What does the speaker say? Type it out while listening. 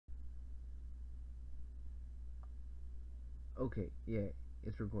Okay, yeah,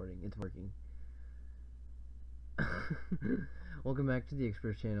 it's recording. It's working. Welcome back to the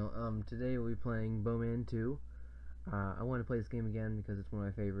Express channel. Today we'll be playing Bowman 2. I want to play this game again because it's one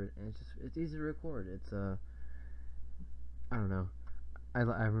of my favorite, and it's easy to record. It's I don't know. I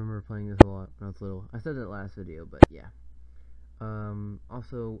remember playing this a lot when I was little. I said that last video, but yeah.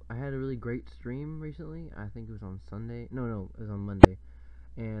 Also, I had a really great stream recently. I think it was on Sunday. No, it was on Monday.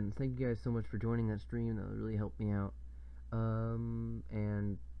 And thank you guys so much for joining that stream. That really helped me out.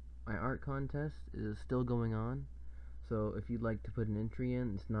 And my art contest is still going on. So if you'd like to put an entry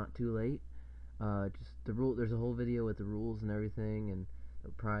in, it's not too late. Just there's a whole video with the rules and everything and the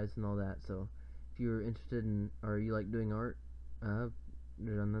prize and all that. So if you're interested in, or you like doing art,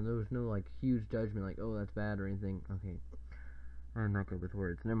 there's no like huge judgment like, oh, that's bad or anything. Okay, I'm not good with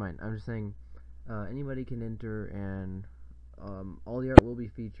words. Never mind. I'm just saying, anybody can enter, and all the art will be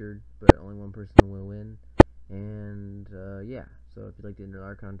featured, but only one person will win. And yeah, so if you'd like to enter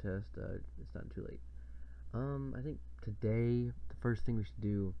our contest, it's not too late. I think today the first thing we should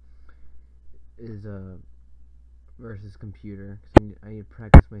do is versus computer, because I need to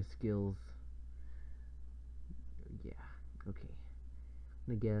practice my skills. Yeah, okay.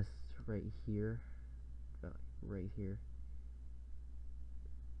 I'm gonna guess right here, about right here.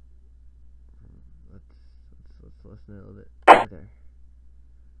 Let's listen a little bit. Right there.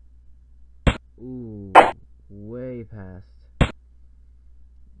 Ooh, way past.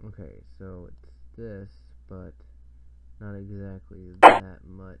 Okay, so it's this, but not exactly that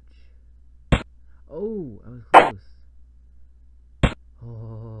much. Oh, I was close.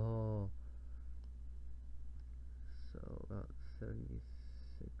 Oh, so about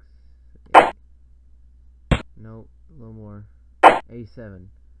 76. 8. Nope, a little more. 87.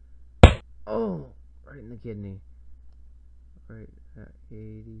 Oh, right in the kidney. Right at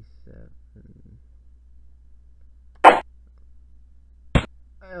 87.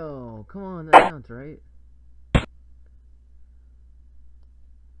 Oh, come on, that counts, right?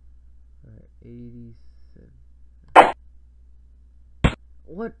 Alright, 87.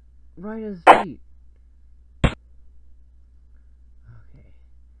 What? Right at his feet. Okay.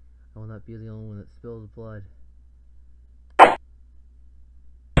 I will not be the only one that spills blood.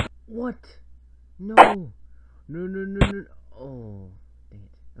 What? No! No. Oh, dang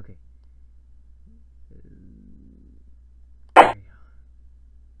it. Okay. There you go.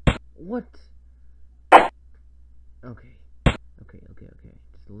 What? Okay. Just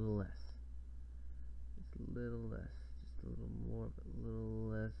a little less. Just a little less. Just a little more, but a little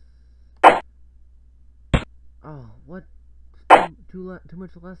less. Oh, what? Too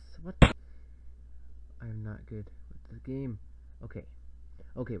much less? What? I'm not good with the game.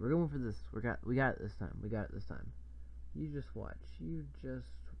 Okay, we're going for this. We got it this time. You just watch. Watch this.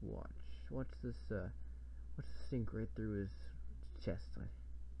 Watch this sink right through his chest. Come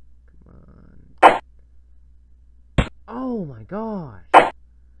on. Oh my gosh!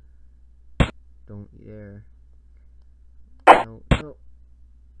 Don't you dare. No.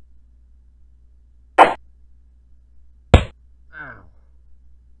 Ow.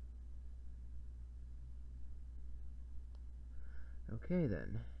 Okay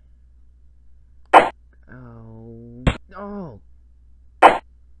then. Oh.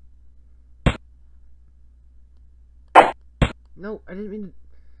 No, I didn't mean to.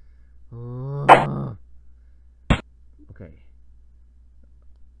 Okay.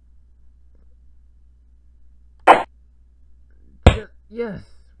 Yes,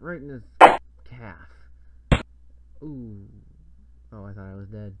 right in his calf. Ooh. Oh, I thought I was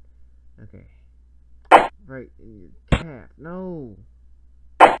dead. Okay. Right in your calf. No.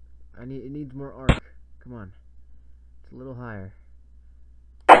 It needs more arc. Come on. It's a little higher.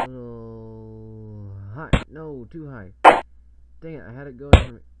 A little high. No, too high. Dang it, I had it going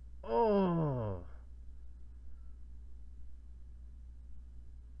for me. Oh.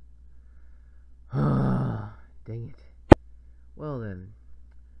 Dang it. Well then.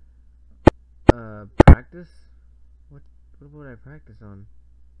 Practice? What would I practice on?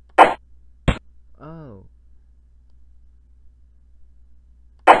 Oh.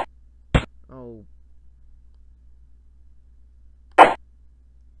 Oh.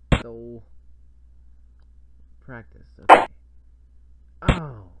 So. Practice, okay.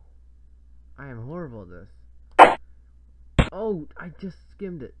 Oh. I am horrible at this. Oh, I just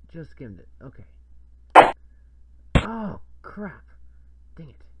skimmed it. Okay. Oh, crap. Dang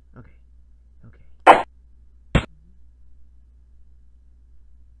it. Okay.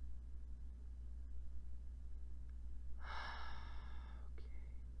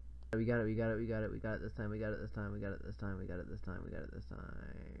 We got it this time.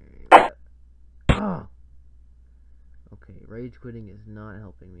 Oh. Okay, rage quitting is not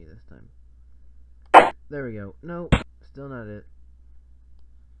helping me this time. There we go. No, still not it.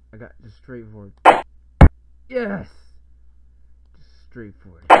 I got just straightforward. Yes! Just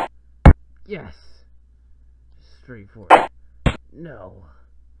straightforward. Yes! Just straightforward. No.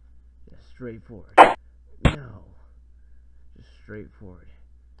 Just straightforward. No. Just straightforward.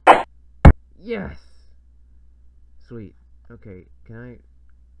 Yes! Sweet. Okay, can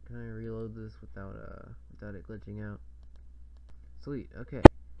I reload this without it glitching out? Sweet, okay.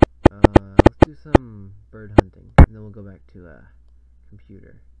 Let's do some bird hunting, and then we'll go back to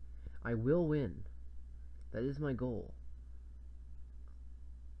computer. I will win. That is my goal.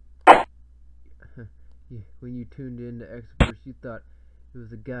 When you tuned in to Experts, you thought it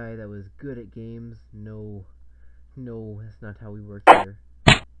was a guy that was good at games. No, that's not how we work here.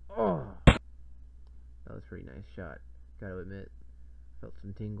 Oh, that was a pretty nice shot. Gotta admit, felt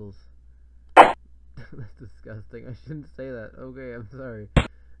some tingles. That's disgusting. I shouldn't say that. Okay, I'm sorry.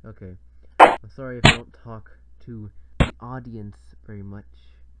 Okay, I'm sorry if I don't talk to the audience very much.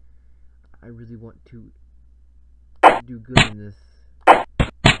 I really want to do good in this.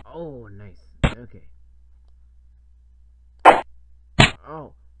 Oh, nice. Okay.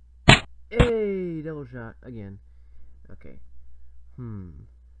 Oh. Hey, double shot again. Okay.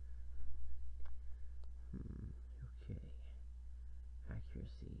 Okay.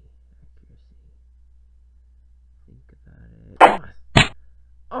 Accuracy. Think about it.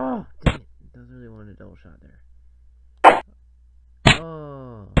 Oh, dang it. Doesn't really want a double shot there.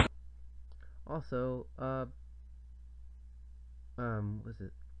 Oh. Also, was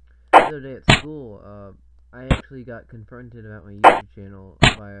it the other day at school? I actually got confronted about my YouTube channel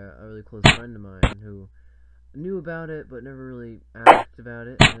by a really close friend of mine who knew about it but never really asked about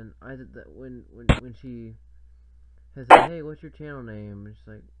it. And I did that when she has said, "Hey, what's your channel name?" And she's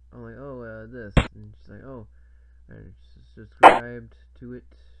like, "I'm like, oh, this," and she's like, "Oh," and she subscribed to it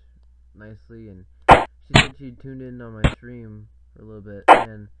nicely, and she said she tuned in on my stream for a little bit.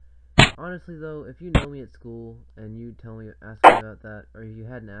 And honestly, though, if you know me at school and you ask me about that, or if you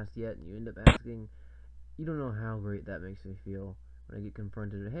hadn't asked yet and you end up asking, you don't know how great that makes me feel when I get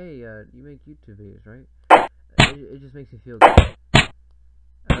confronted with, "Hey, you make YouTube videos, right?" It just makes me feel good.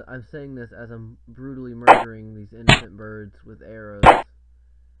 I'm saying this as I'm brutally murdering these innocent birds with arrows.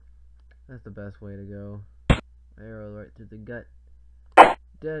 That's the best way to go. Arrow right through the gut.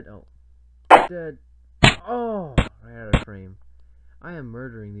 Dead. Oh. Dead. Oh! Right out of frame. I am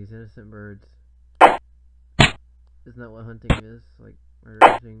murdering these innocent birds. Isn't that what hunting is? Like,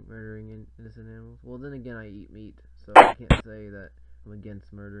 murdering innocent animals? Well, then again, I eat meat, so I can't say that I'm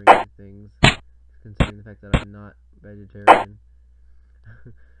against murdering things, considering the fact that I'm not vegetarian.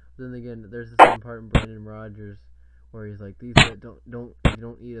 Then again, there's this one part in Brandon Rogers where he's like, "These if you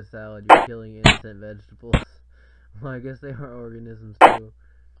don't eat a salad, you're killing innocent vegetables." Well, I guess they are organisms too.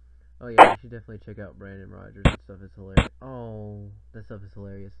 Oh yeah, you should definitely check out Brandon Rogers. That stuff is hilarious. Oh, that stuff is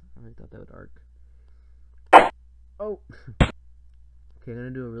hilarious. I really thought that would arc. Oh. Okay, I'm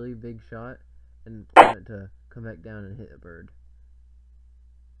gonna do a really big shot and want it to come back down and hit a bird.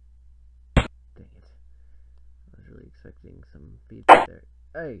 Dang it. I was really expecting some feedback there.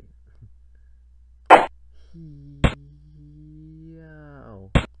 Hey! Oh.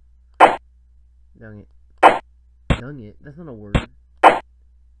 Dang it. Dang it? That's not a word.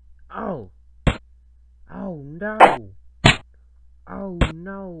 Oh! Oh no! Oh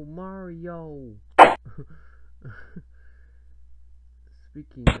no, Mario!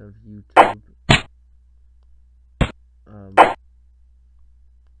 Speaking of YouTube,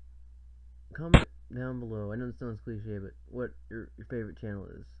 comment down below. I know it sounds cliche, but what your favorite channel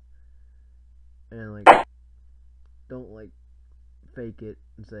is, and like, don't like fake it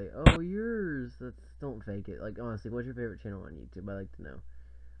and say, "Oh, yours." Don't fake it. Like, honestly, what's your favorite channel on YouTube? I'd like to know.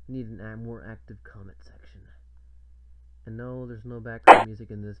 We need a more active comment section. And no, there's no background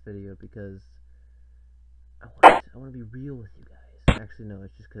music in this video because I want to be real with you guys. Actually, no,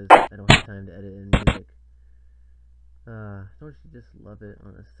 it's just because I don't have time to edit in music. Don't you just love it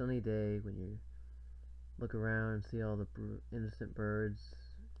on a sunny day when you look around and see all the innocent birds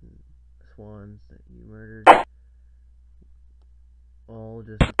and swans that you murdered, all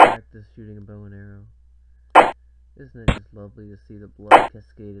just practice shooting a bow and arrow? Isn't it just lovely to see the blood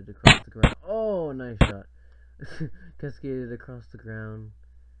cascaded across the ground? Oh, nice shot. Cascaded across the ground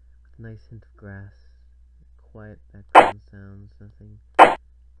with a nice hint of grass, quiet background sounds, nothing.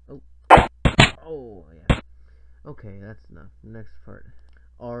 Oh yeah. Okay, that's enough. Next part.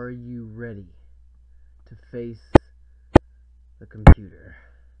 Are you ready to face the computer?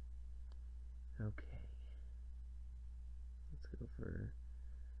 Okay. Let's go for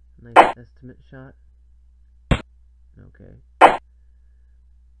a nice estimate shot. Okay.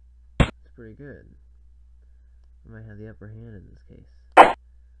 It's pretty good. I might have the upper hand in this case.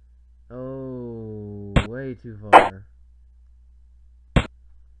 Oh, way too far.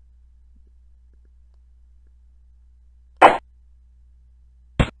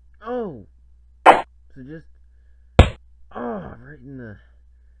 Oh! So just... Oh, right in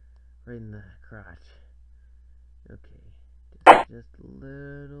the crotch. Okay. Just a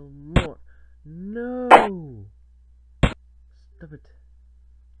little more. No! Stop it.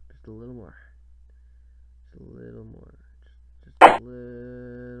 Just a little more. Just a little more. Just a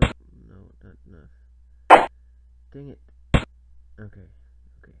little... No, not enough. Dang it. Okay.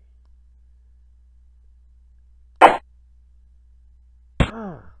 Okay.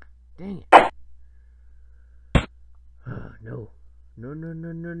 Ah! Dang it. No. No, no,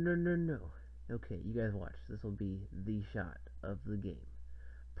 no, no, no, no, no. Okay, you guys watch. This will be the shot of the game.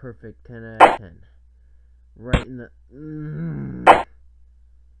 Perfect 10 out of 10. Right in the...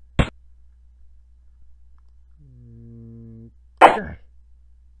 Die.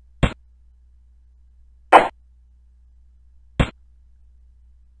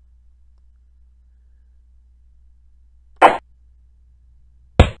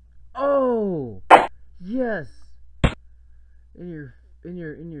 Oh! Yes! In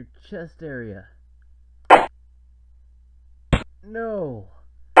your chest area. No!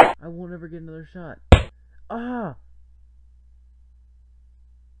 I won't ever get another shot. Ah!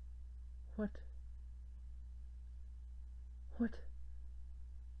 What? What?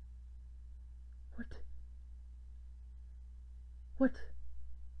 What? What?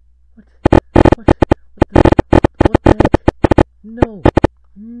 What? What? What the heck? No!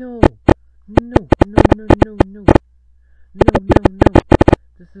 No! No! No! No! No! No! No! No! No!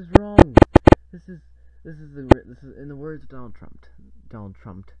 This is wrong. This is in the words of Donald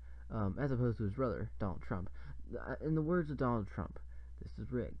Trump, as opposed to his brother Donald Trump. In the words of Donald Trump, this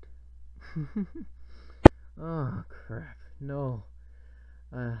is rigged. Oh crap! No,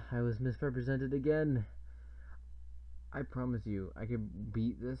 I was misrepresented again. I promise you, I could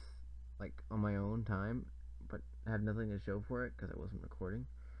beat this like on my own time, but I have nothing to show for it because I wasn't recording.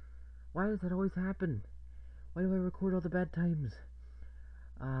 Why does that always happen? Why do I record all the bad times?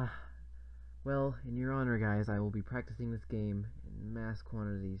 Well, in your honor, guys, I will be practicing this game in mass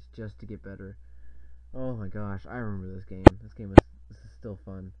quantities just to get better. Oh my gosh, I remember this game. This is still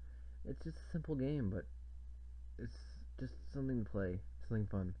fun. It's just a simple game, but it's just something to play, something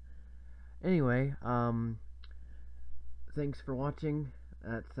fun. Anyway, thanks for watching.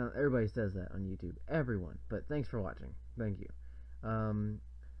 Everybody says that on YouTube, everyone. But thanks for watching. Thank you.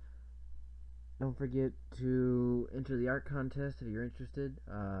 Don't forget to enter the art contest if you're interested.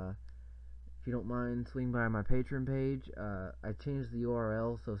 If you don't mind, swing by my Patreon page. I changed the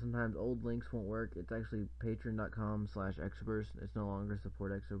URL, so sometimes old links won't work. It's actually patreon.com/exoburst. It's no longer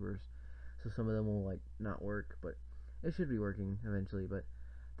support exoburst, so some of them will not work, but it should be working eventually. But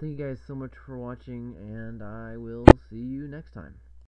thank you guys so much for watching, and I will see you next time.